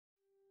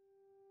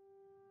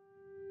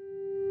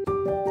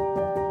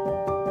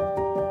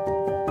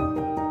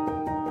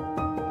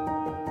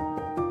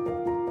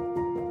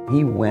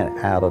He went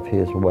out of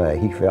his way.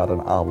 He felt an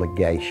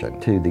obligation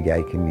to the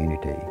gay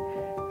community.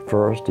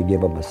 First, to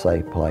give them a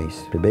safe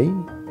place to be,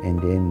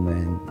 and then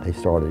when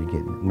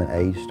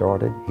AIDS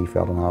started, he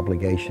felt an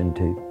obligation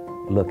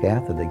to look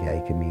after the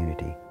gay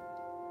community.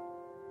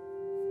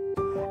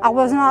 I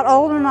was not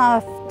old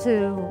enough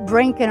to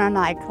drink in a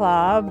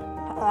nightclub.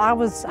 I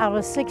was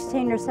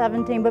 16 or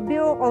 17, but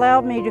Bill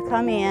allowed me to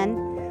come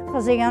in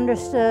because he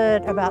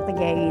understood about the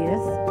gay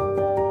youth.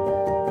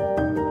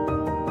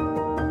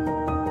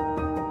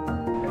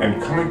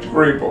 And coming to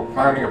Greenville,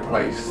 finding a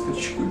place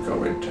that you could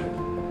go into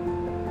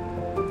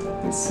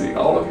and see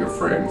all of your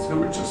friends who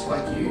were just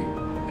like you.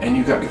 And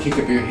you got to kick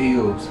up your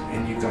heels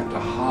and you got to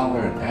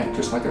holler and act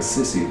just like a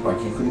sissy, like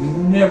you could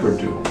never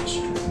do on the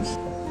streets.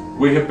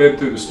 We have been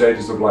through the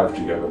stages of life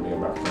together, me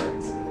and my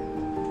friends.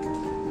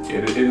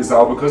 It is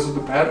all because of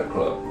the Paddock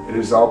Club. It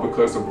is all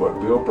because of what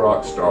Bill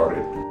Brock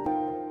started.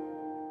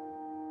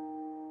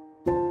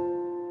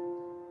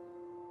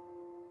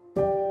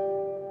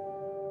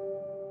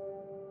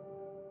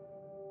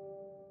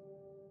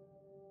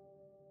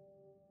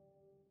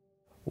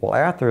 Well,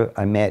 after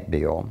I met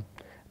Bill,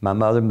 my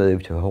mother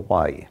moved to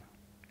Hawaii,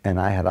 and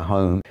I had a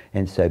home.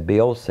 And so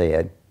Bill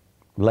said,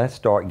 let's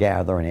start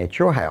gathering at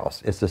your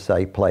house. It's a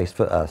safe place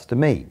for us to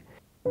meet.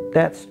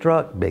 That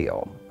struck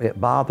Bill.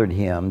 It bothered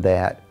him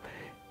that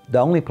the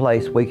only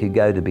place we could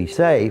go to be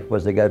safe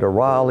was to go to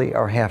Raleigh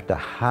or have to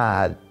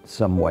hide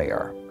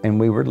somewhere. And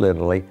we were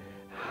literally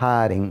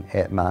hiding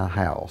at my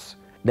house.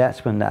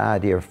 That's when the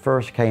idea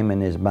first came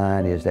in his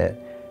mind, is that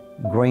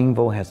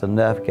Greenville has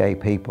enough gay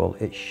people,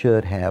 it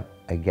should have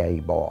a gay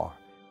bar.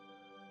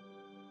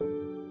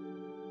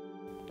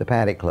 The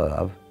Paddock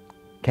Club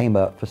came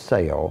up for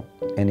sale,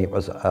 and it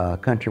was a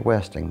country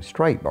western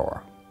straight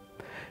bar.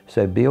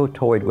 So Bill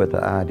toyed with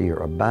the idea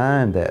of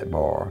buying that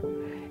bar,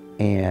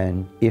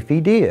 and if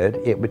he did,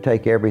 it would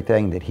take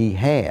everything that he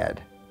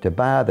had to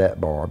buy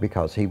that bar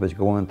because he was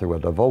going through a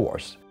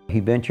divorce. He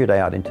ventured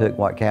out and took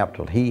what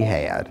capital he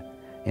had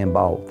and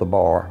bought the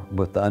bar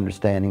with the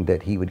understanding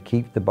that he would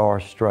keep the bar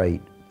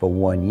straight for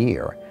 1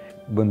 year.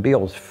 When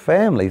Bill's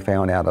family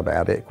found out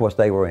about it, of course,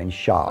 they were in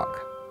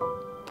shock.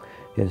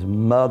 His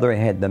mother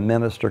had the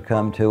minister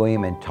come to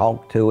him and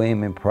talk to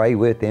him and pray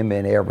with him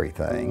and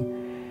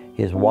everything.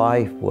 His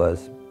wife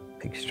was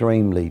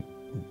extremely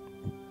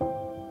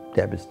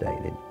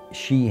devastated.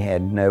 She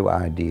had no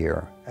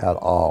idea at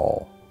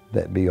all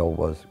that Bill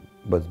was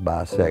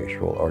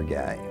bisexual or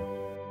gay.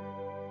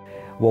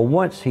 Well,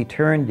 once he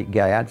turned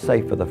gay, I'd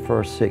say for the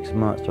first 6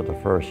 months or the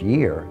first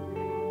year,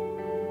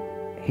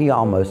 he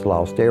almost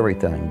lost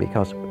everything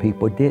because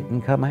people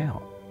didn't come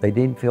out. They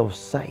didn't feel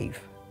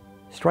safe.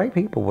 Straight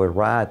people would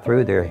ride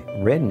through their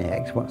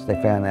rednecks once they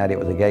found out it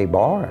was a gay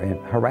bar and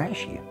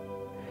harass you.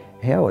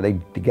 Hell,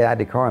 they'd get out of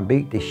the car and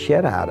beat the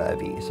shit out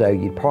of you. So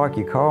you'd park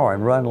your car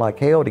and run like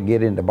hell to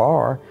get in the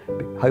bar,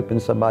 hoping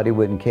somebody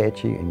wouldn't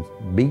catch you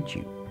and beat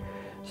you.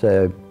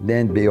 So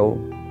then Bill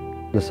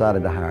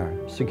decided to hire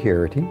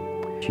security.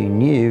 She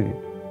knew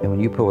that when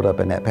you pulled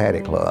up in that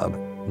Paddock Club,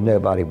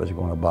 nobody was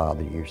going to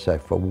bother you. So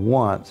for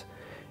once,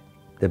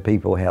 the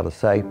people had a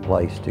safe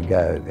place to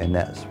go, and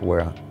that's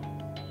where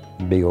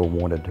Bill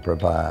wanted to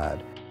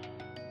provide.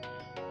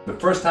 The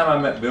first time I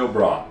met Bill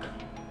Brock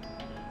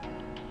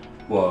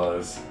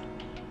was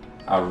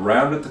I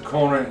rounded the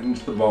corner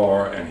into the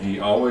bar, and he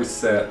always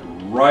sat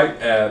right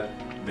at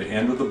the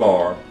end of the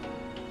bar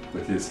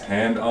with his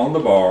hand on the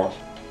bar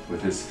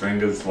with his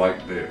fingers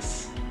like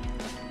this.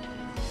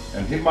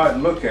 And he might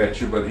look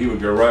at you, but he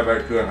would go right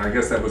back to it, and I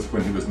guess that was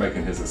when he was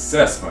making his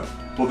assessment.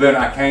 Well, then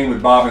I came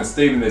with Bob and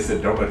Steve, and they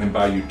said, don't let him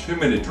buy you too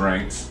many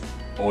drinks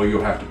or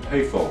you'll have to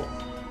pay for them.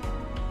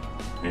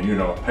 And you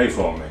know what pay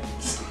for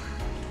means.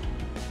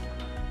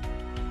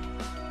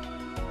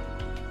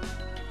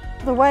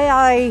 The way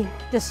I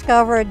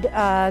discovered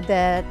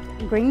that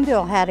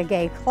Greenville had a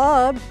gay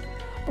club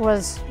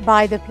was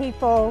by the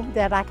people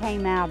that I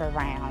came out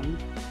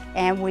around,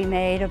 and we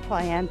made a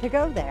plan to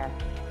go there.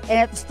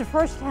 And it's the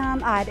first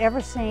time I'd ever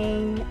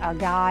seen a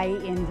guy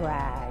in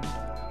drag,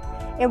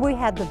 and we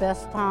had the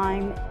best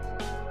time.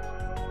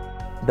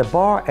 The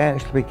bar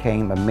actually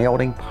became a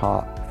melting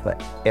pot for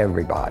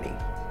everybody.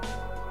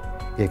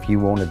 If you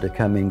wanted to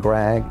come in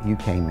drag, you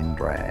came in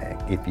drag.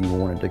 If you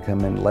wanted to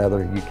come in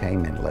leather, you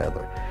came in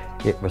leather.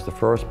 It was the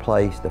first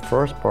place, the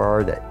first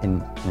bar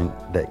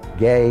that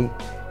gay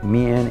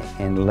men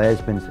and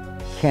lesbians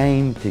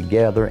came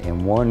together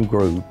in one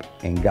group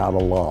and got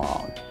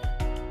along.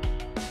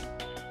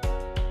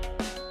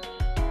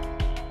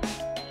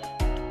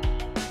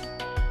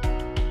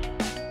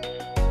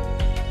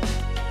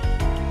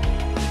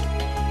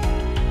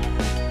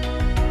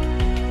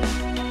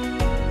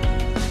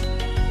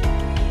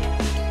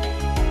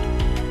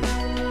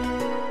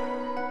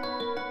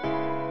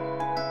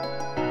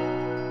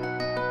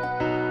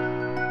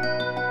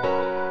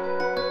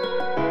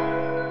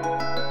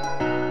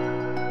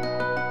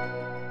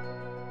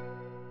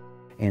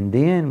 And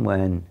then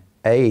when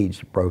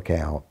AIDS broke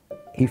out,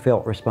 he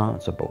felt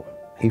responsible.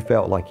 He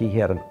felt like he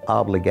had an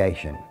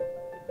obligation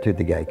to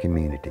the gay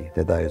community,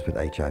 to those with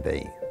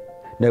HIV.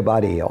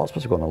 Nobody else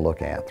was going to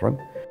look after him.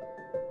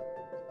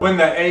 When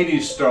the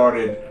 80s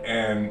started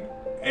and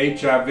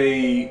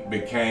HIV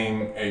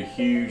became a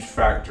huge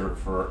factor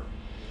for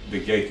the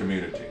gay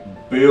community,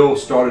 Bill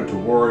started to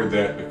worry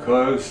that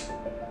because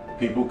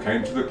people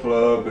came to the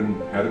club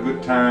and had a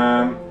good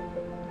time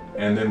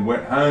and then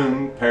went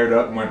home, paired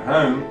up and went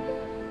home,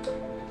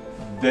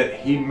 that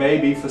he may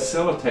be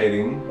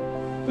facilitating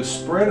the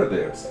spread of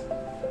this.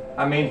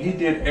 I mean, he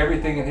did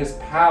everything in his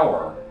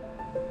power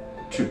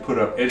to put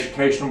up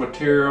educational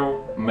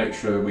material, make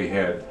sure that we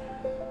had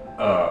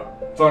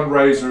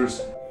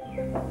fundraisers.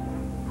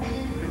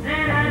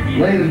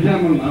 Ladies and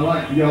gentlemen, I'd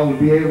like for y'all to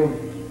be able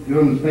to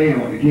understand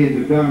what the kids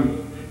have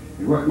done.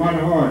 They worked mighty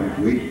hard this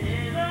week.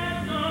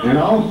 And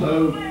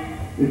also,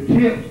 the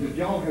tips that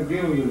y'all have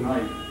given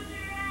tonight,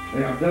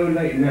 they are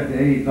donating that to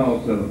AIDS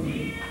also.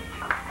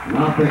 And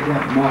I think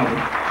that's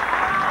marvelous.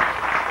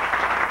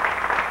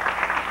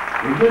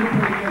 It's been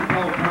pretty good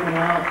talk coming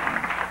out.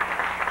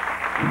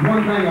 There's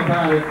one thing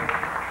about it,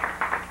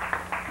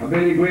 I've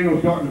been in Greenville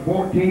starting the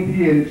 14th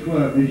year in this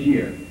club this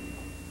year.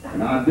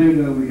 And I do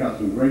know we got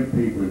some great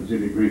people in the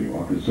city of Greenville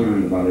are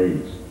concerned about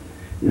AIDS.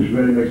 This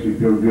really makes me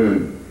feel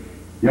good.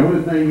 The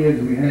only thing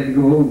is we had to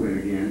go over it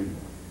again.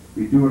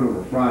 We do it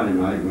over Friday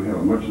night. We'll have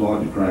a much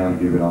larger crowd,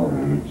 give it all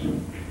we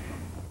need.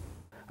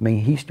 I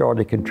mean, he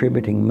started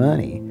contributing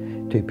money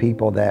to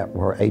people that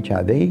were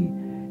HIV,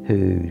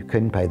 who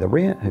couldn't pay the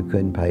rent, who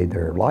couldn't pay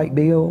their light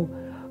bill,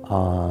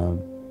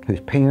 whose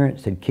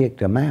parents had kicked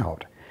them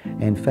out.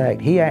 In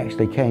fact, he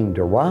actually came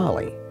to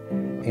Raleigh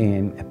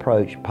and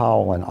approached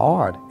Paul and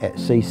Art at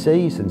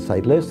CC's and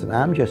said, listen,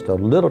 I'm just a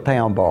little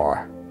town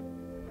bar.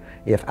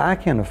 If I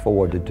can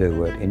afford to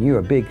do it and you're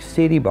a big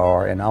city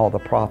bar and all the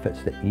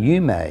profits that you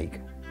make,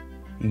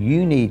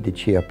 you need to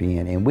chip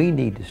in and we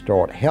need to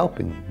start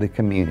helping the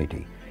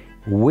community.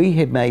 We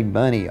had made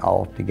money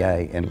off the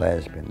gay and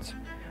lesbians.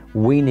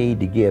 We need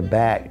to give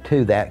back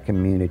to that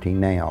community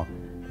now.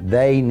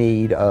 They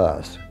need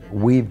us.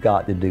 We've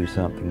got to do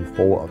something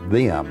for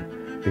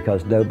them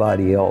because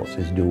nobody else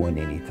is doing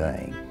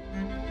anything.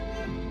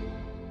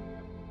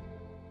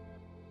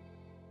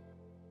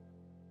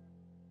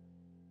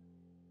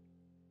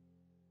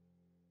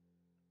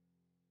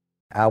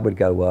 I would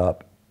go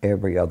up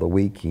every other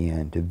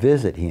weekend to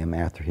visit him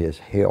after his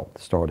health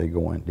started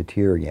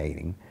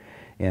deteriorating.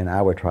 And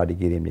I would try to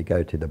get him to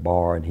go to the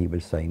bar and he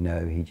would say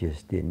no, he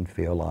just didn't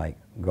feel like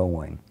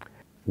going.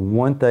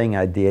 One thing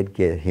I did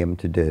get him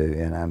to do,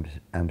 and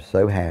I'm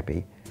so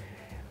happy,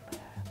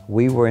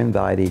 we were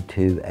invited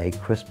to a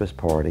Christmas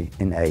party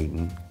in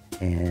Ayton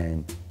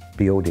and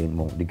Bill didn't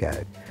want to go.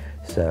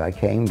 So I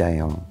came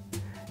down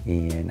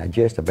and I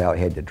just about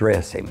had to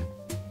dress him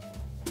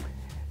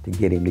to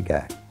get him to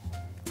go.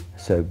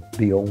 So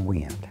Bill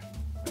went.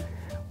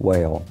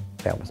 Well,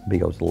 that was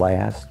Bill's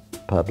last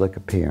public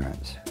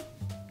appearance.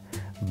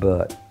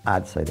 But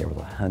I'd say there was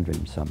 100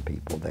 and some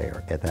people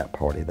there at that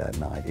party that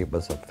night. It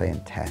was a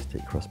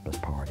fantastic Christmas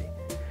party.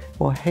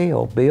 Well,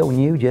 hell, Bill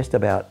knew just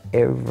about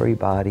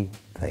everybody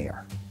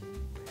there.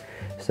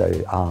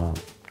 So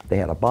they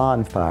had a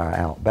bonfire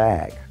out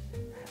back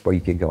where you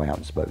could go out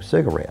and smoke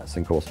cigarettes.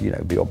 And of course, you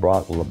know, Bill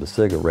Brock loved the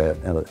cigarette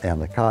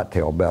and the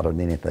cocktail better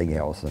than anything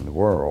else in the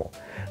world.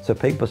 So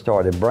people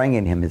started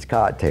bringing him his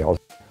cocktails.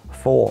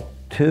 For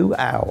 2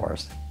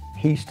 hours,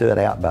 he stood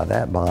out by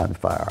that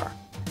bonfire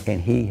and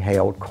he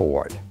held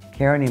court.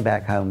 Carrying him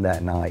back home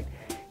that night,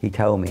 he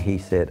told me, he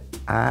said,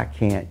 I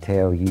can't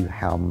tell you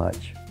how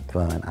much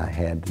fun I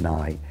had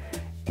tonight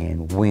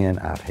and when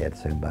I've had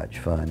so much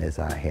fun as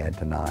I had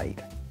tonight.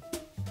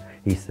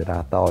 He said,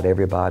 I thought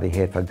everybody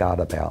had forgot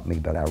about me,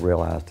 but I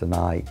realized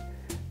tonight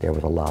there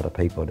was a lot of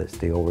people that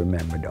still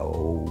remembered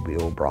old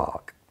Bill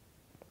Brock.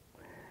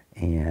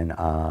 And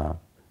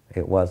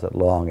it wasn't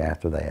long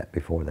after that,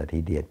 before that, he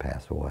did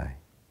pass away.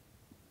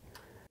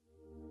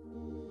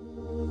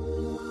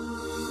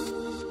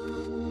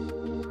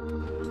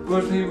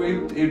 But he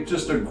was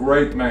just a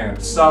great man,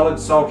 solid,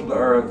 salt of the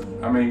earth.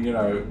 I mean, you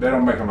know, they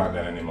don't make him like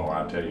that anymore,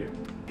 I tell you.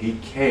 He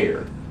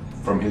cared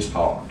from his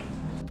heart.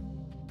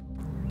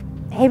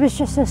 He was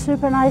just a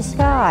super nice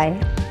guy.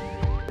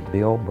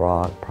 Bill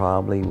Brock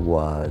probably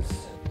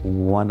was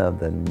one of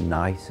the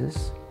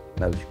nicest,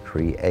 most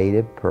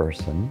creative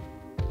person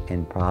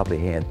and probably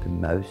had the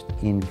most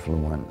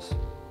influence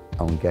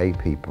on gay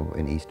people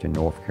in Eastern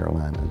North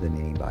Carolina than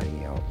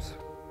anybody else.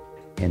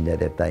 And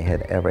that if they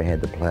had ever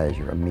had the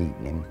pleasure of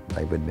meeting him,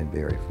 they would have been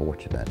very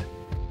fortunate.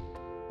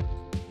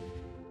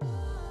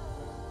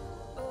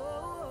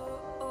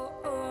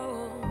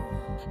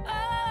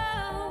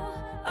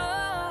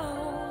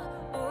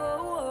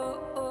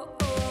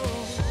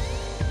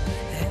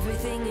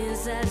 Everything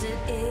is as it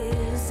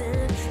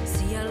isn't.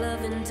 See our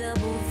love in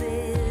double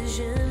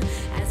vision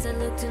as I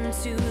looked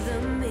into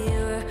the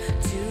mirror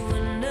to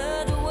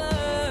another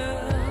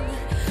world.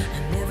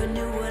 I never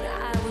knew what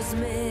I was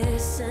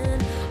missing.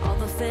 All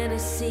the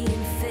fantasy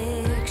and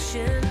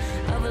fiction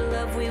of a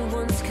love we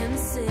once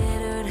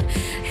considered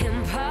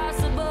impossible.